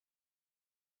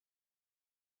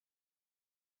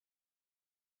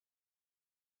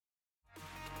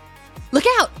Look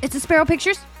out! It's a Sparrow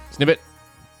Pictures. Snippet.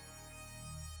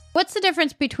 What's the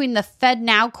difference between the Fed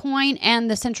Now coin and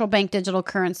the central bank digital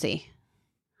currency?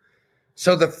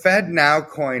 So the Fed Now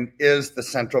coin is the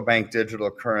central bank digital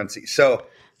currency. So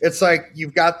it's like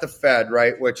you've got the Fed,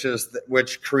 right,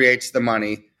 which creates the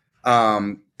money,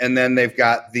 and then they've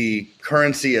got the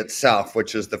currency itself,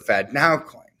 which is the Fed Now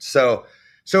coin. So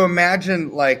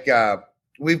imagine like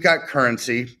we've got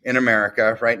currency in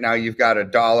America right now. You've got $1,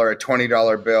 a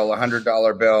 $20 bill, a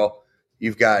 $100 bill.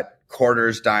 You've got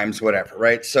quarters, dimes, whatever,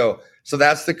 right? So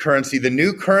that's the currency. The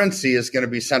new currency is going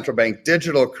to be central bank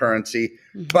digital currency,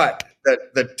 but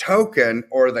the token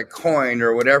or the coin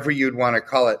or whatever you'd want to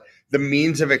call it, the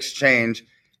means of exchange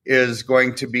is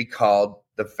going to be called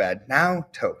the Fed Now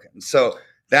token. So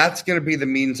that's going to be the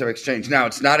means of exchange. Now,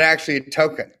 it's not actually a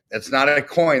token. It's not a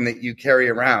coin that you carry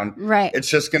around. Right. It's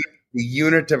just going to be a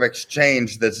unit of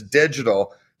exchange that's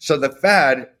digital. So the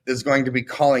Fed is going to be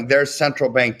calling their central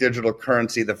bank digital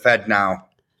currency the Fed Now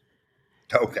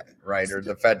token, right? Or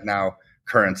the Fed Now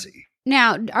currency.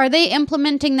 Now, are they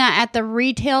implementing that at the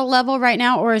retail level right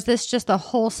now, or is this just the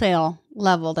wholesale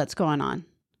level that's going on?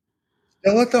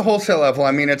 Still at the wholesale level.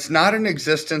 I mean, it's not in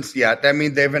existence yet. I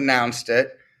mean, they've announced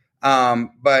it.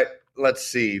 But let's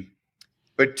see.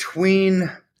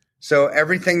 So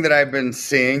everything that I've been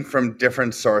seeing from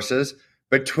different sources,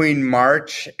 between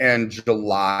March and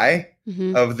July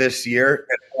of this year,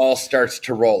 it all starts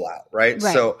to roll out, right?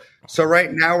 So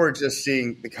right now we're just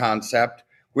seeing the concept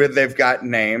where they've got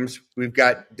names, we've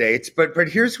got dates, but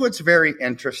here's what's very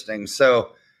interesting.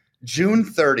 So June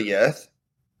 30th,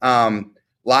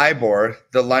 LIBOR,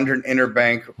 the London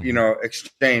Interbank,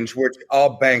 exchange, which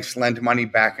all banks lend money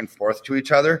back and forth to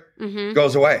each other,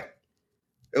 goes away.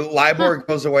 LIBOR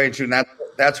goes away in June.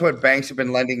 That's what banks have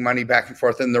been lending money back and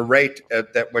forth, and the rate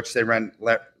at which they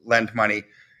lend money,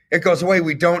 it goes away.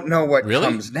 We don't know what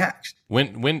comes next.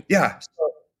 When? Yeah.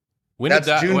 When that's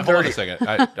did that? June 30th. Hold on a second.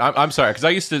 I'm sorry, because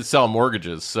I used to sell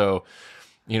mortgages, so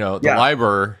the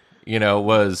LIBOR,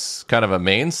 was kind of a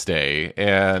mainstay,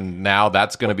 and now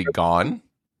that's going to be gone.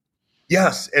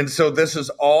 Yes, and so this is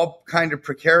all kind of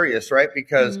precarious, right?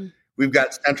 Because we've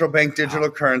got central bank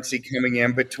digital currency coming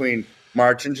in between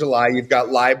March and July. You've got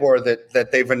LIBOR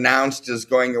that they've announced is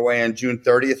going away on June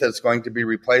 30th. It's going to be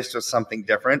replaced with something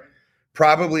different,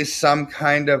 probably some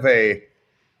kind of a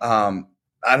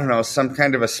some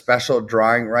kind of a special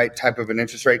drawing right type of an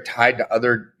interest rate tied to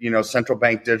other, central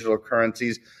bank digital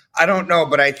currencies. I don't know,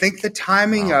 but I think the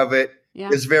timing of it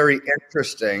is very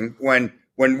interesting when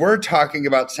we're talking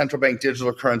about central bank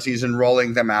digital currencies and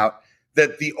rolling them out,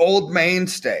 that the old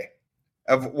mainstay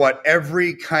of what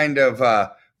every kind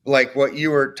of, like what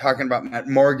you were talking about, Matt,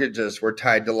 mortgages were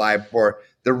tied to LIBOR.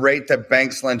 The rate that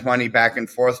banks lend money back and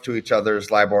forth to each other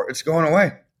is LIBOR. It's going away.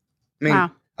 I mean,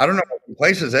 I don't know what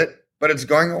replaces it, but it's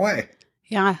going away.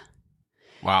 Yeah.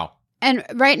 Wow. And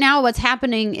right now what's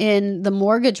happening in the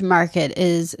mortgage market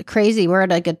is crazy. We're at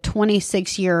like a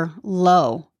 26-year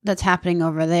low that's happening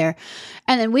over there.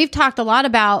 And then we've talked a lot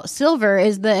about silver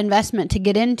is the investment to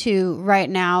get into right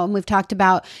now. And we've talked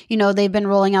about, they've been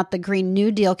rolling out the Green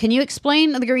New Deal. Can you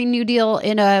explain the Green New Deal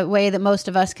in a way that most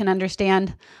of us can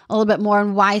understand a little bit more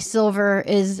and why silver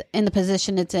is in the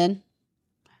position it's in?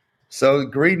 So the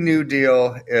Green New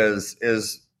Deal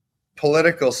is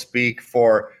political speak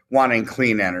for wanting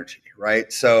clean energy,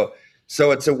 right? So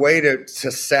it's a way to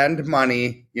send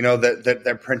money, that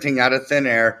they're printing out of thin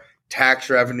air, tax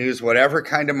revenues, whatever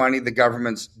kind of money the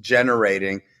government's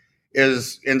generating,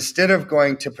 is instead of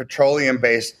going to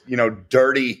petroleum-based,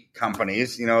 dirty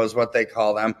companies, is what they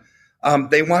call them.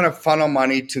 They want to funnel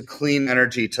money to clean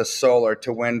energy, to solar,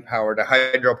 to wind power, to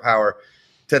hydropower,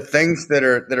 to things that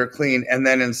are clean, and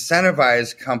then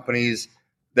incentivize companies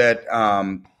that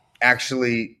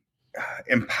actually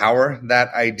empower that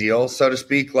ideal, so to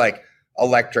speak, like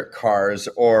electric cars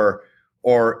or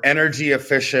energy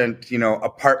efficient,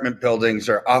 apartment buildings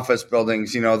or office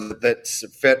buildings, that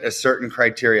fit a certain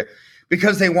criteria,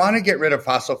 because they want to get rid of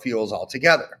fossil fuels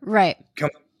altogether. Right.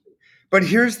 But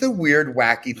here's the weird,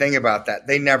 wacky thing about that.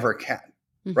 They never can,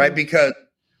 right? Because,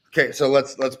 so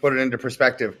let's put it into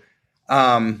perspective.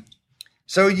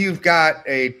 So you've got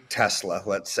a Tesla,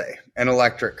 let's say, an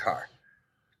electric car.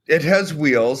 It has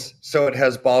wheels, so it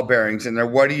has ball bearings in there.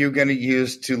 What are you going to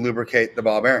use to lubricate the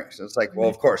ball bearings? It's like, well,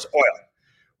 of course, oil.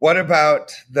 What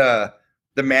about the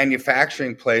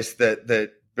manufacturing place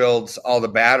that builds all the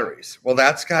batteries? Well,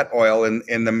 that's got oil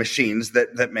in the machines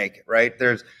that make it, right?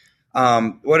 There's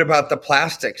what about the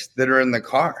plastics that are in the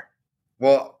car?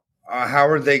 Well, how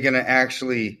are they going to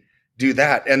actually do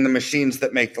that? And the machines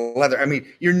that make the leather. I mean,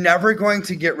 you're never going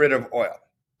to get rid of oil.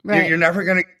 Right. You're never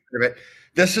going to get of it.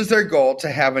 This is their goal, to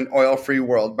have an oil-free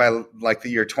world by like the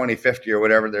year 2050 or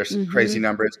whatever their crazy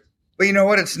number is. But you know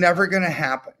what? It's never going to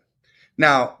happen.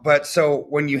 Now, but so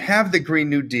when you have the Green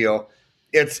New Deal,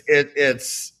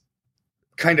 it's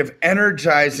kind of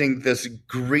energizing this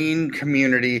green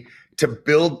community to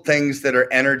build things that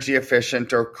are energy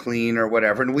efficient or clean or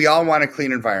whatever. And we all want a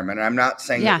clean environment. And I'm not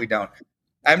saying that we don't.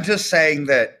 I'm just saying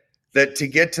that to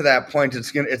get to that point,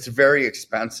 it's very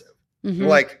expensive.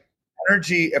 Like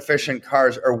energy efficient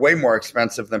cars are way more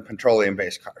expensive than petroleum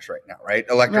based cars right now, right?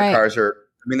 Electric cars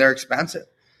they're expensive.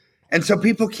 And so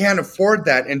people can't afford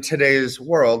that in today's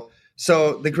world.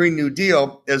 So the Green New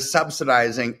Deal is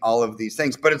subsidizing all of these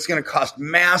things, but it's going to cost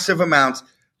massive amounts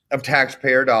of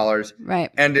taxpayer dollars. Right.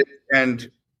 And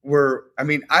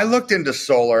I looked into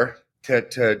solar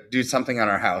to do something on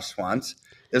our house once.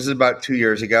 This is about 2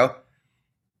 years ago.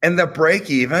 And the break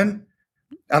even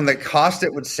on the cost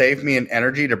it would save me in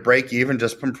energy to break even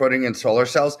just from putting in solar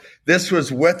cells, this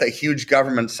was with a huge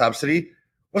government subsidy,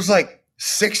 was like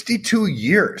 62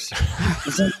 years.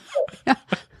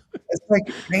 It's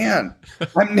like, man,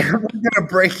 I'm never going to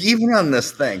break even on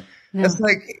this thing. Yeah. It's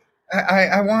like,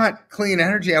 I want clean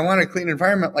energy. I want a clean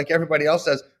environment like everybody else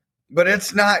does, but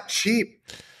it's not cheap.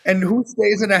 And who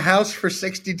stays in a house for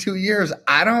 62 years?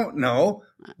 I don't know,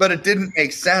 but it didn't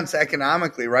make sense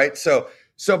economically, right?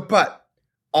 But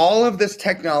all of this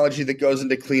technology that goes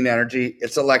into clean energy,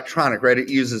 it's electronic, right? It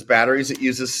uses batteries, it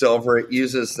uses silver, it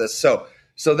uses this.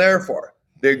 So therefore,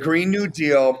 the Green New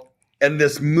Deal and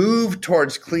this move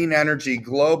towards clean energy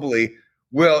globally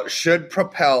should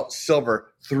propel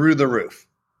silver through the roof.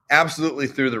 Absolutely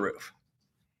through the roof.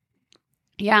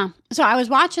 Yeah. So I was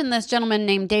watching this gentleman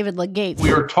named David Legates.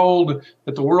 We are told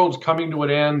that the world's coming to an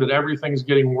end, that everything's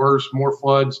getting worse, more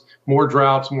floods, more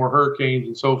droughts, more hurricanes,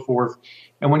 and so forth.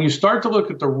 And when you start to look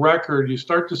at the record, you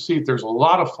start to see there's a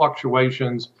lot of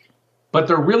fluctuations, but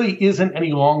there really isn't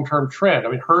any long-term trend. I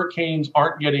mean, hurricanes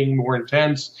aren't getting more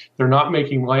intense. They're not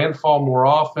making landfall more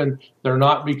often. They're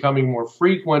not becoming more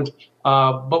frequent.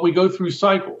 But we go through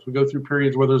cycles. We go through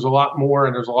periods where there's a lot more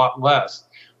and there's a lot less.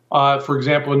 For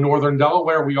example, in northern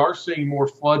Delaware, we are seeing more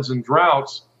floods and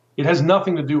droughts. It has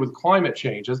nothing to do with climate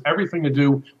change. It has everything to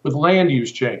do with land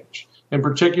use change. In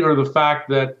particular, the fact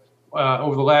that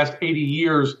over the last 80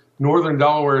 years, northern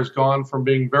Delaware has gone from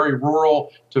being very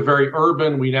rural to very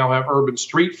urban. We now have urban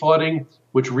street flooding,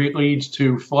 which leads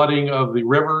to flooding of the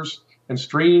rivers and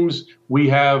streams. We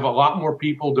have a lot more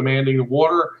people demanding the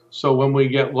water. So when we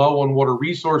get low on water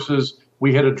resources,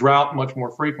 we hit a drought much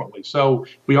more frequently. So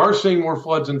we are seeing more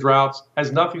floods and droughts.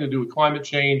 Has nothing to do with climate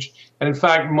change. And in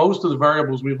fact, most of the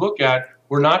variables we look at,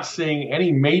 we're not seeing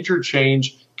any major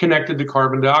change connected to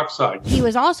carbon dioxide. He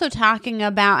was also talking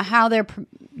about how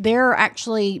they're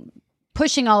actually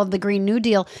pushing all of the Green New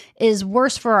Deal is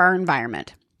worse for our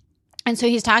environment. And so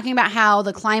he's talking about how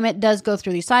the climate does go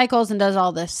through these cycles and does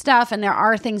all this stuff. And there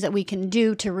are things that we can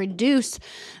do to reduce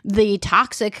the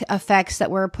toxic effects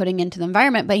that we're putting into the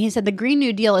environment. But he said the Green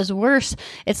New Deal is worse.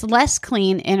 It's less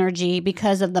clean energy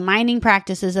because of the mining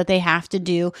practices that they have to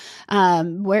do,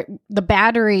 where the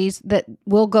batteries that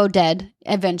will go dead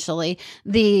eventually,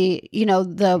 the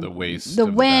waste, the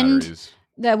wind.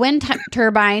 The wind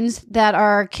turbines that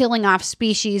are killing off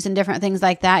species and different things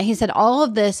like that. He said all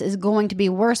of this is going to be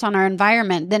worse on our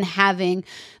environment than having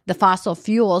the fossil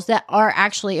fuels that are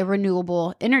actually a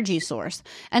renewable energy source.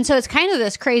 And so it's kind of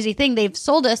this crazy thing they've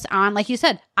sold us on. Like you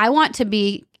said, I want to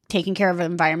be taking care of the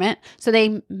environment. So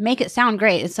they make it sound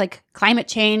great. It's like climate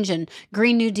change and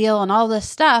Green New Deal and all this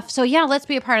stuff. So yeah, let's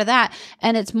be a part of that.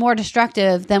 And it's more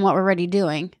destructive than what we're already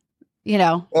doing.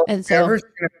 Well, and so, ever seen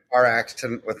a car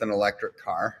accident with an electric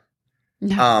car?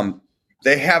 No.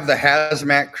 They have the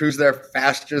hazmat crews there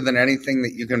faster than anything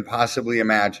that you can possibly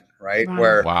imagine, right?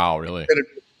 Wow, really? Instead of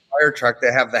a fire truck,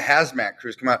 they have the hazmat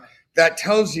crews come out. That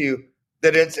tells you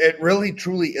that it really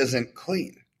truly isn't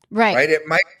clean, right?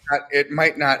 It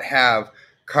might not have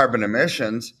carbon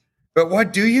emissions, but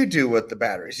what do you do with the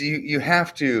batteries? You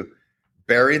have to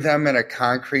bury them in a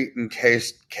concrete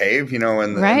encased cave, in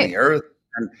the earth,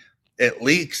 and it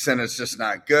leaks and it's just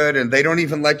not good. And they don't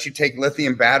even let you take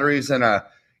lithium batteries in a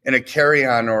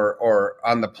carry-on or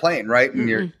on the plane, right? And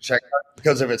you're checked out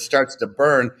because if it starts to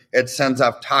burn, it sends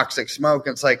off toxic smoke.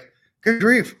 It's like, good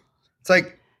grief. It's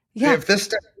like, if this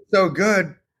stuff is so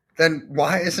good, then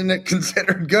why isn't it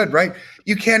considered good, right?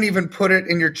 You can't even put it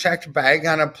in your checked bag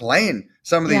on a plane,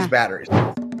 some of these batteries.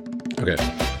 Okay.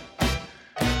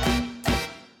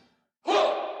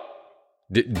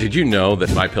 Did you know that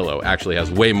MyPillow actually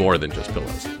has way more than just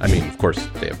pillows? I mean, of course,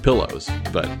 they have pillows,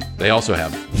 but they also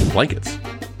have blankets,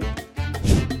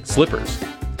 slippers,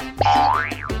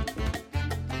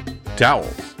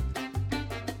 towels,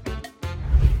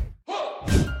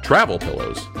 travel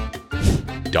pillows,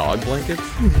 dog blankets,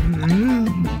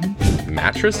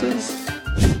 mattresses,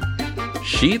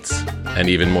 sheets, and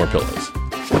even more pillows.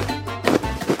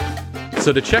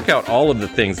 So to check out all of the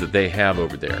things that they have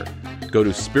over there, go to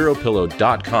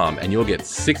SPEROPillow.com and you'll get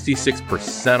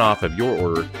 66% off of your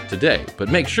order today. But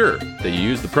make sure that you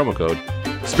use the promo code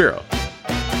SPERO.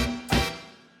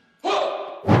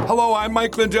 Hello, I'm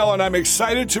Mike Lindell, and I'm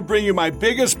excited to bring you my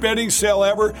biggest bedding sale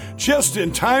ever just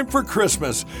in time for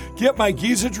Christmas. Get my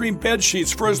Giza Dream bed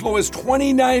sheets for as low as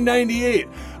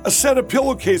 $29.98. A set of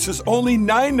pillowcases, only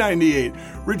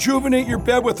 $9.98. Rejuvenate your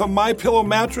bed with a MyPillow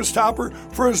mattress topper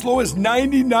for as low as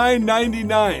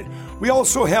 $99.99. We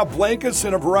also have blankets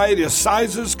in a variety of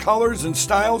sizes, colors, and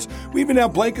styles. We even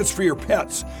have blankets for your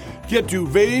pets. Get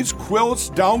duvets, quilts,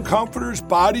 down comforters,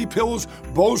 body pillows,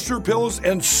 bolster pillows,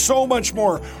 and so much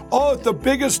more, all at the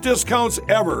biggest discounts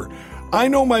ever. I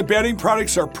know my bedding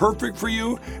products are perfect for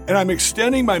you, and I'm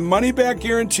extending my money-back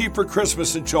guarantee for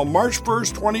Christmas until March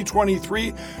 1st,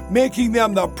 2023, making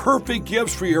them the perfect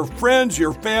gifts for your friends,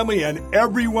 your family, and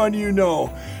everyone you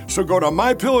know. So go to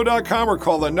MyPillow.com or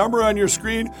call the number on your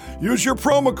screen, use your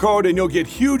promo code, and you'll get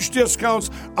huge discounts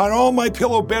on all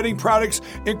MyPillow bedding products,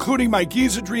 including my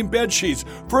Giza Dream bed sheets,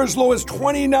 for as low as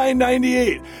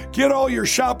 $29.98. Get all your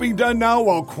shopping done now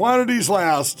while quantities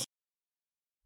last.